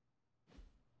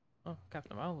 Oh,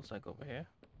 Captain Marvel's like over here.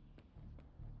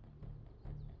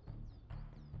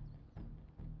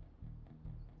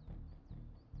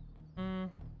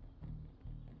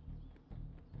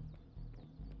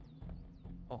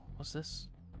 Oh, what's this?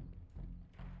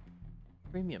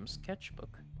 Premium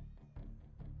sketchbook.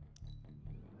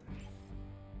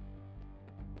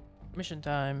 Mission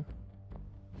time.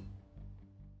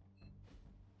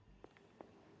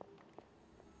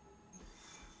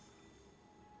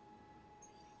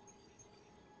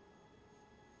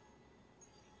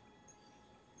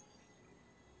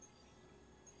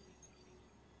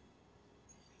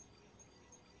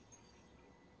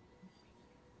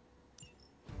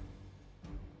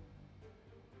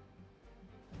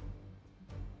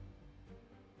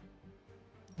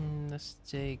 Let's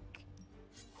take...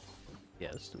 Yeah,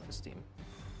 let's do this team.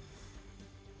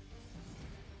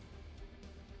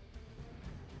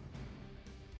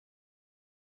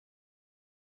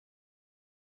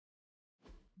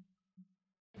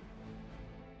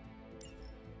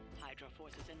 Hydra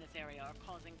forces in this area are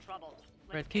causing trouble.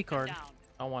 Red key card.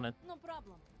 I want it. No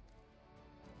problem.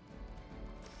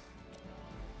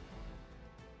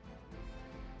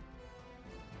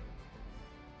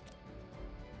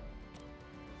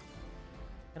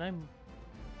 Can I...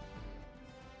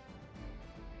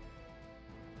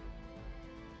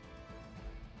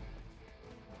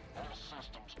 All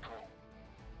systems go.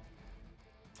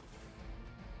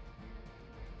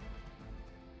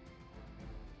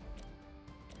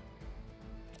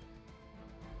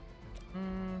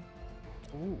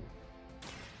 Ooh.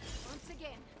 Once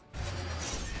again.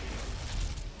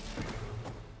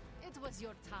 It was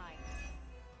your time.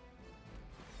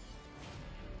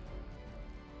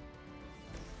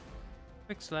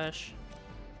 Quick slash.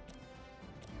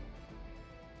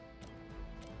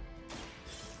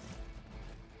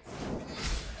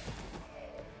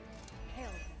 Hell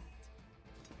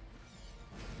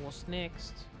What's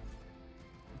next?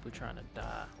 We're trying to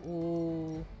die.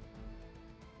 Ooh.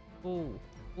 Ooh.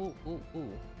 Ooh, ooh,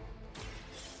 ooh.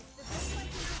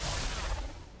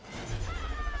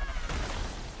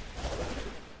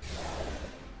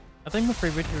 I think my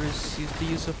favorite here is the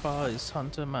use of is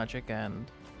Hunter, Magic, and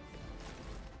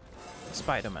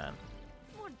Spider-Man.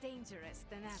 more dangerous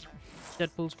than ever.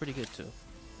 Deadpool's pretty good too.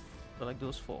 But like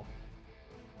those four.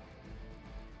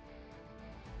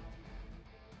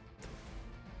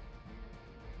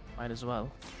 Might as well.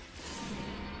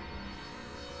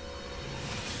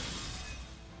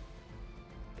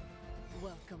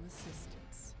 Welcome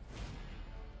assistance.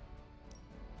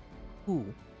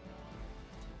 Ooh.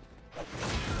 Are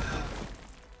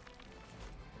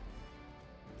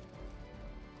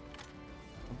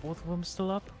both of them still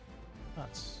up?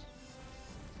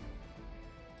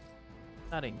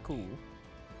 That ain't cool.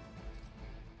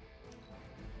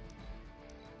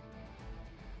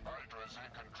 Hydra's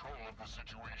in control of the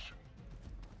situation.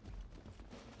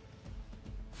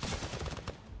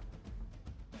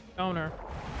 Counter.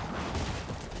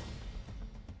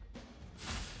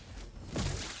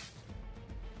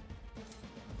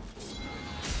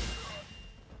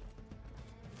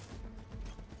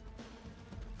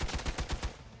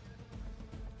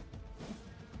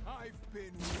 I've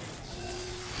been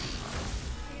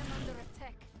I am under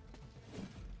attack.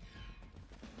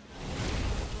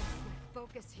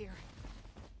 Focus here.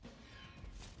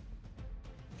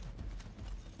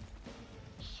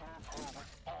 Serve her with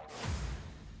honor.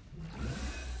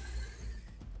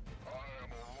 I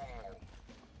am a wall.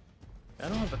 I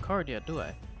don't have the card yet, do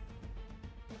I?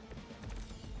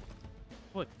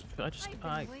 What? I just...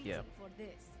 I've been waiting yeah. for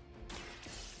this.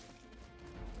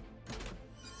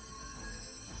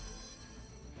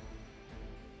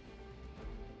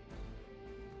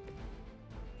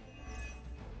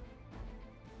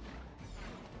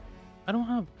 I don't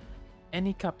have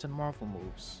any Captain Marvel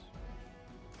moves.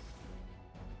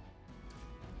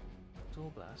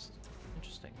 Dual Blast.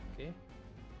 Interesting, okay.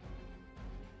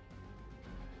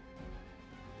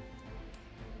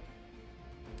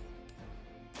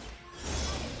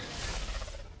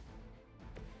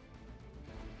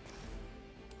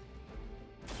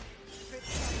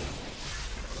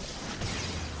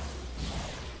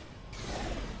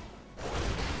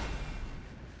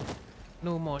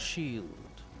 No more shield.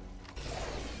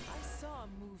 I saw a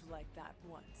move like that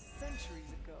once,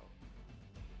 centuries ago.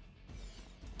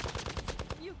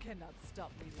 You cannot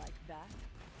stop me like that.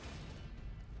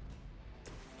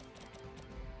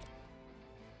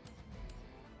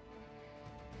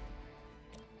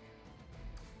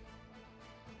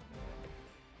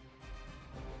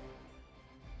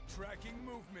 tracking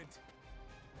movement.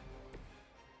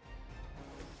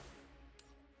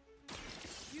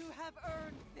 You have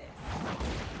earned this.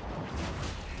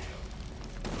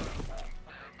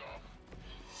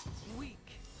 Weak,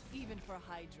 even for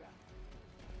Hydra.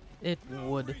 It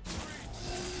would.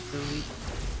 Delete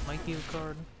my heal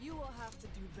card. You will have to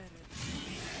do better.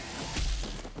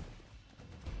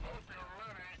 Hope you're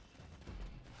ready.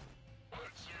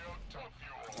 Let's see how tough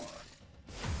you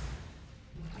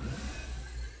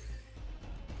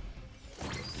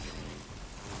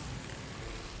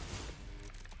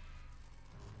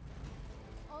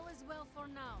are. All is well for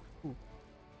now. Ooh,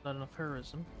 not enough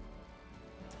heroism.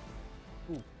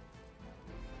 Ooh.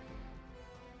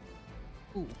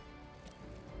 Ooh.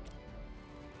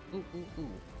 Ooh, ooh, ooh.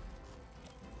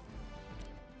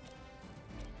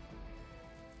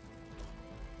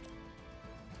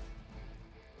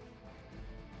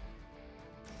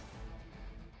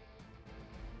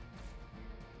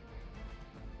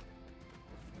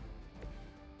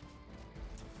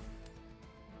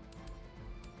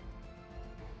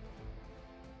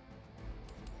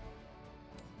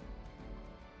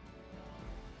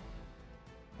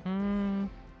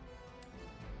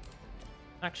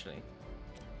 Actually,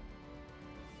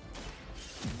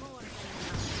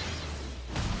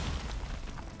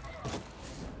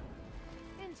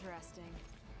 Interesting.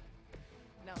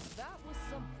 Now that was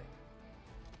something.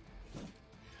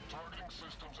 Targeting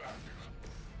systems active.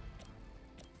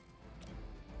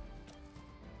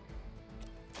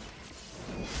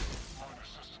 Minor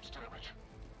systems damage.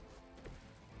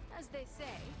 As they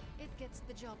say, it gets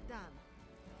the job done.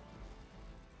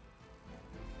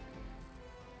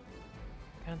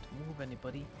 can't move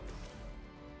anybody.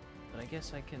 But I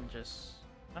guess I can just...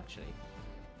 Actually...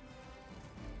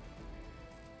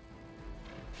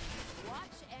 Watch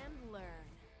and learn.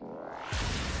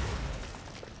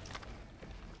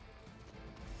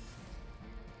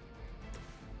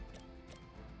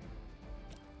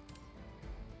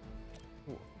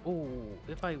 Oh,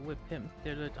 if I whip him,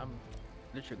 I'm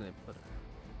literally gonna put her.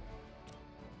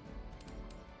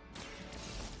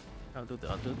 I'll do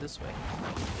it this way.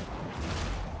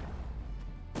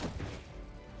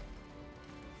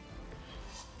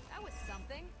 That was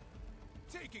something.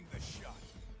 Taking the shot.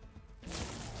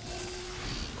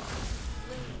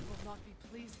 Lily will not be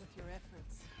pleased with your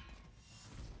efforts.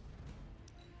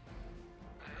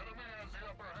 The enemy has the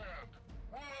upper hand.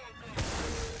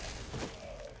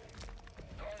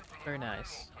 Very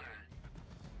nice.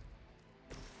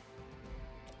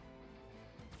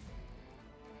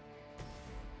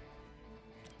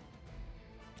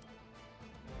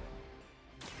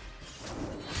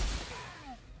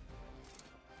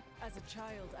 As a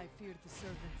child, I feared the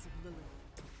servants of Lilith.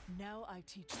 Now I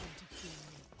teach them to fear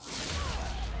me.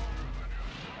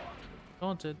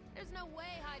 Daunted. There's no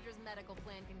way Hydra's medical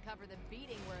plan can cover the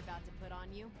beating we're about to put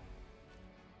on you.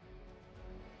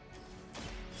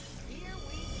 Here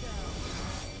we go.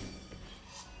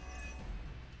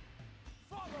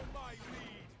 Follow my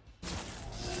lead.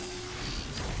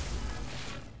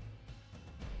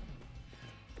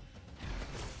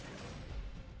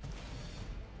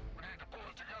 We need to pull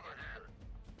it together here.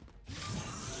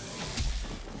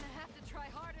 I'm gonna have to try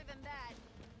harder than that.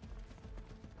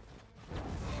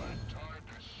 Time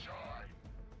to shine.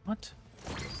 What?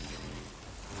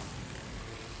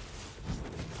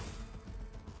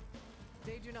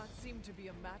 They do not seem to be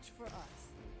a match for us.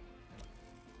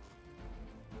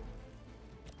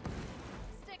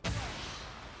 Stick close.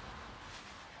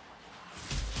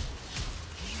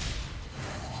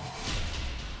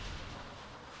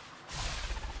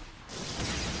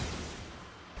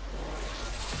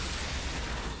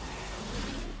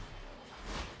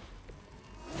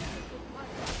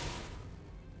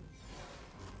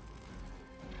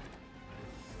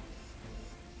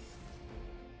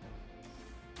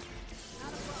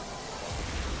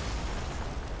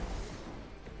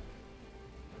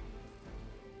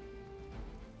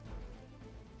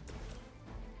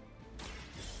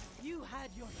 You had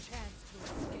your chance to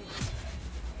escape.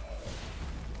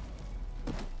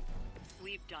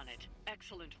 We've done it.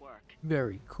 Excellent work.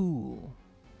 Very cool.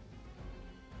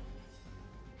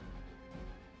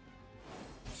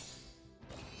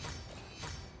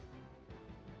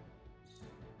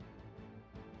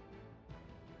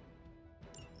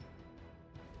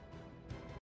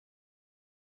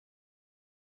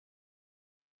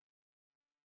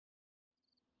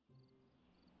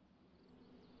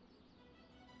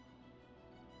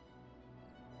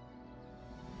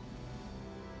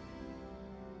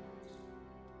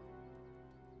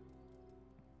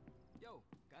 Yo,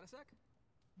 got a sec?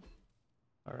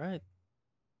 Alright.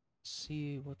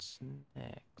 See what's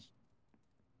next.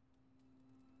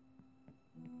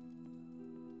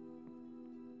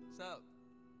 Sup?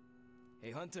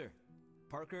 Hey Hunter,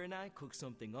 Parker and I cooked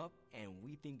something up and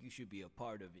we think you should be a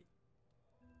part of it.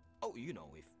 Oh, you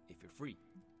know, if you're free.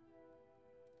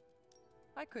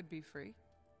 I could be free.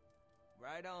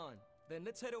 Right on. Then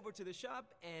let's head over to the shop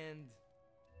and...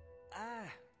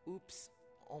 oops.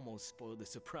 Almost spoiled the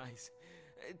surprise.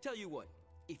 Tell you what,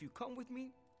 if you come with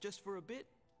me, just for a bit,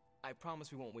 I promise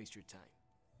we won't waste your time.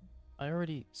 I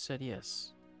already said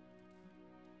yes.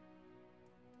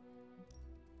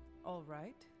 All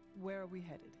right. Where are we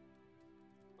headed?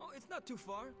 Oh, it's not too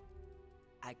far.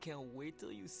 I can't wait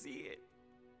till you see it.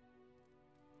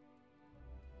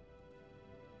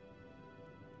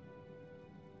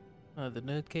 The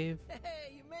nerd cave?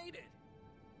 Hey, you made it!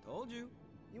 Told you.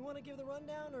 You want to give the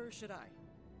rundown, or should I?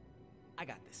 I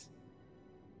got this.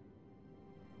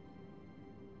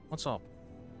 What's up?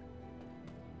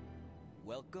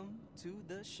 Welcome to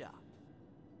the shop.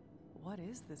 What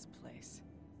is this place?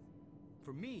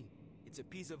 For me, it's a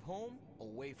piece of home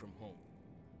away from home.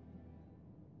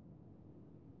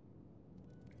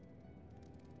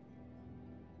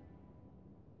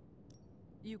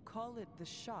 You call it the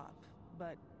shop,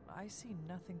 but I see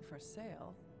nothing for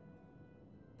sale.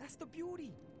 That's the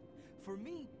beauty. For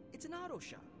me, it's an auto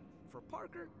shop. For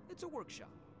Parker, it's a workshop.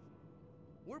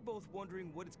 We're both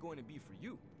wondering what it's going to be for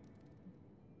you.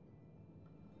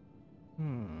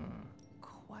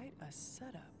 Quite a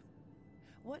setup.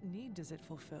 What need does it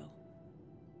fulfill?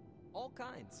 All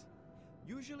kinds.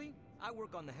 Usually, I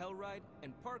work on the Hellride,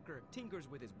 and Parker tinkers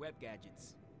with his web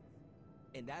gadgets.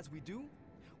 And as we do,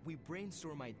 we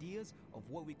brainstorm ideas of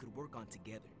what we could work on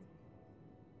together.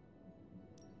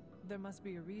 There must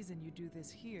be a reason you do this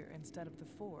here instead of the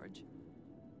Forge.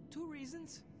 2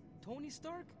 reasons. Tony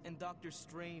Stark and Doctor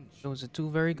Strange. Those are 2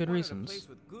 very good We wanted reasons. A place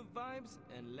with good vibes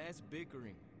and less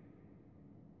bickering.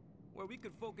 Where we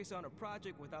could focus on a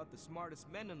project without the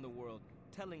smartest men in the world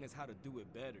telling us how to do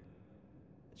it better.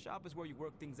 The shop is where you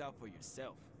work things out for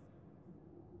yourself.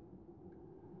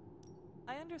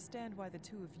 I understand why the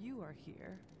 2 of you are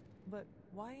here, but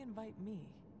why invite me?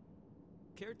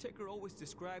 Caretaker always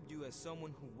described you as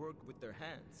someone who worked with their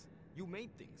hands. You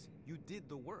made things. You did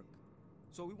the work.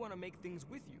 So we want to make things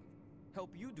with you. Help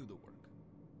you do the work.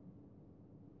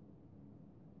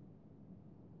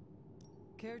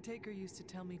 Caretaker used to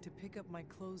tell me to pick up my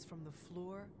clothes from the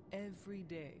floor every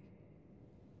day.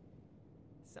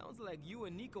 Sounds like you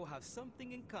and Nico have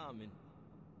something in common.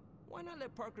 Why not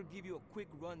let Parker give you a quick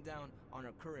rundown on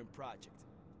our current project?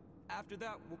 After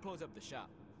that, we'll close up the shop.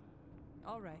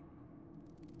 All right.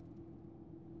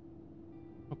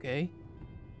 Okay.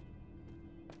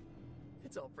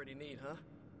 It's all pretty neat, huh?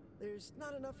 There's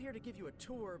not enough here to give you a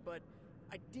tour, but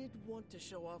I did want to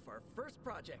show off our first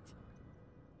project.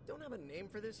 Don't have a name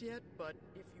for this yet, but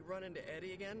if you run into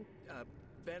Eddie again,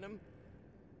 Venom,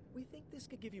 we think this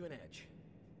could give you an edge.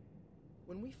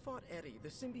 When we fought Eddie, the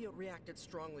symbiote reacted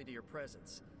strongly to your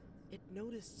presence. It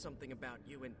noticed something about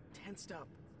you and tensed up.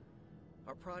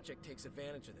 Our project takes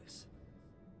advantage of this.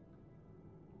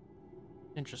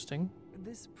 Interesting.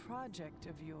 This project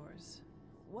of yours,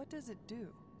 what does it do?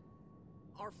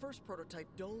 Our first prototype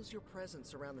dulls your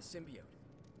presence around the symbiote.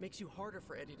 Makes you harder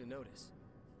for Eddie to notice.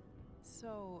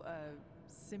 So,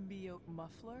 symbiote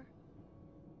muffler?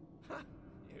 Ha!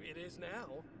 It is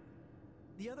now.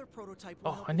 The other prototype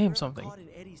will Oh, help I you named wherever something. caught in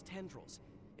Eddie's tendrils.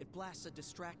 It blasts a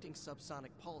distracting subsonic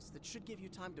pulse that should give you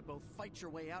time to both fight your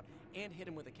way out and hit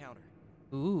him with a counter.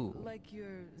 Ooh. Like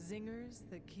your zingers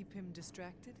that keep him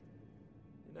distracted?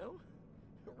 You know,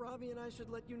 Robbie and I should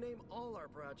let you name all our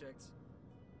projects.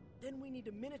 Then we need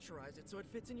to miniaturize it so it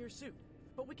fits in your suit.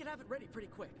 But we can have it ready pretty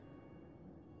quick.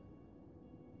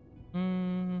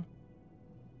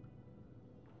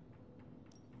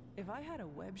 If I had a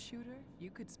web shooter,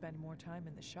 you could spend more time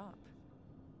in the shop.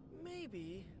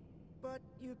 Maybe, but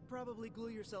you'd probably glue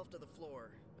yourself to the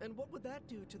floor. And what would that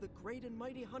do to the great and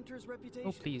mighty hunter's reputation?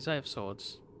 Oh, please, I have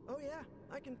swords. Oh yeah,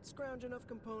 I can scrounge enough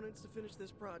components to finish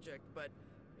this project, but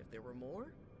if there were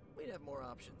more, we'd have more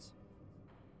options.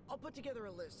 I'll put together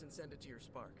a list and send it to your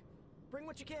Spark. Bring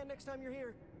what you can next time you're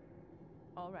here.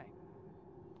 All right.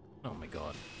 Oh my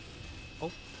god.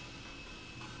 Oh.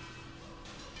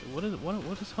 What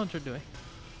is Hunter doing?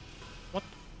 What?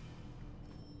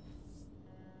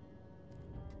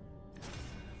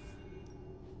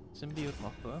 Symbiote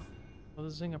muffler. Or the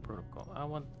Zinger protocol. I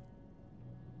want.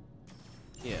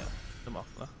 Yeah, the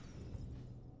muffler.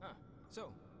 Huh.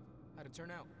 So, how'd it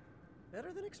turn out?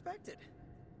 Better than expected.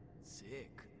 Sick.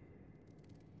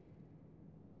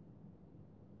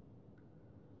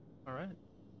 Alright.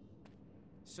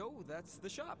 So, that's the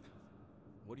shop.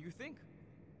 What do you think?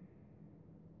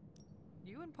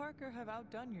 You and Parker have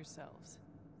outdone yourselves.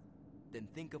 Then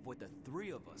think of what the 3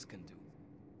 of us can do.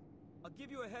 I'll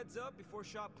give you a heads up before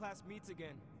shop class meets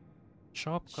again.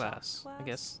 Shop class, I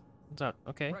guess. Is that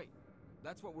okay? Right.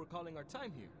 That's what we're calling our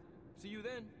time here. See you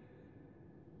then.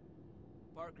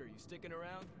 Parker, you sticking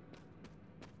around?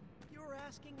 You're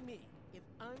asking me if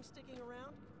I'm sticking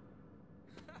around?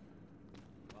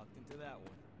 Walked into that one.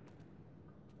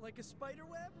 Like a spider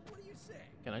web? What do you say?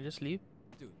 Can I just leave?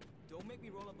 Dude, don't make me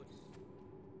roll up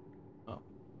a... Oh.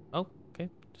 Oh, okay.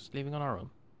 Just leaving on our own.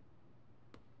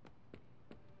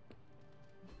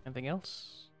 Anything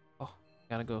else? Oh,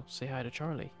 gotta go say hi to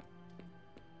Charlie.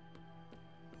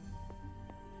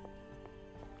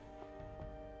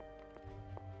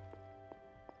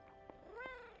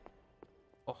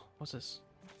 Oh, what's this?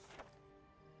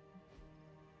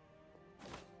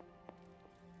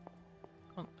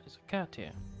 Oh, there's a cat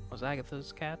here. Was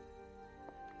Agatha's cat?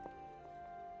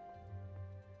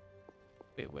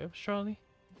 Wait, where's Charlie?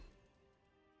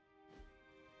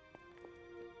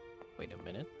 Wait a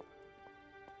minute.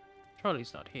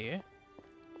 Charlie's not here.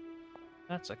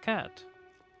 That's a cat.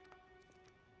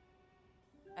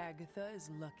 Agatha is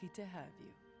lucky to have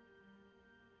you.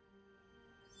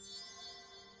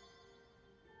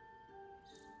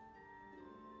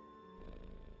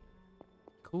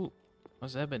 Cool.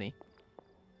 Where's Ebony?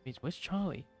 Wait, where's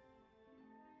Charlie?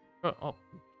 Oh,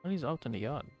 Charlie's out in the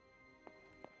yard.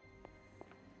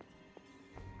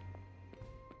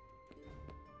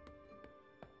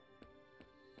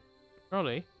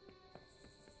 Charlie?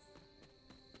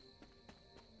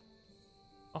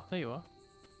 Oh, there you are.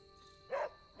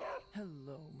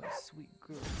 Hello, my sweet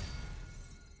girl.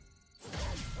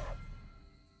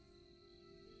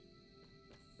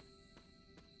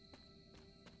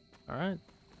 Alright.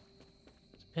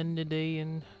 Let's end the day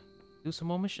and do some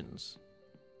more missions.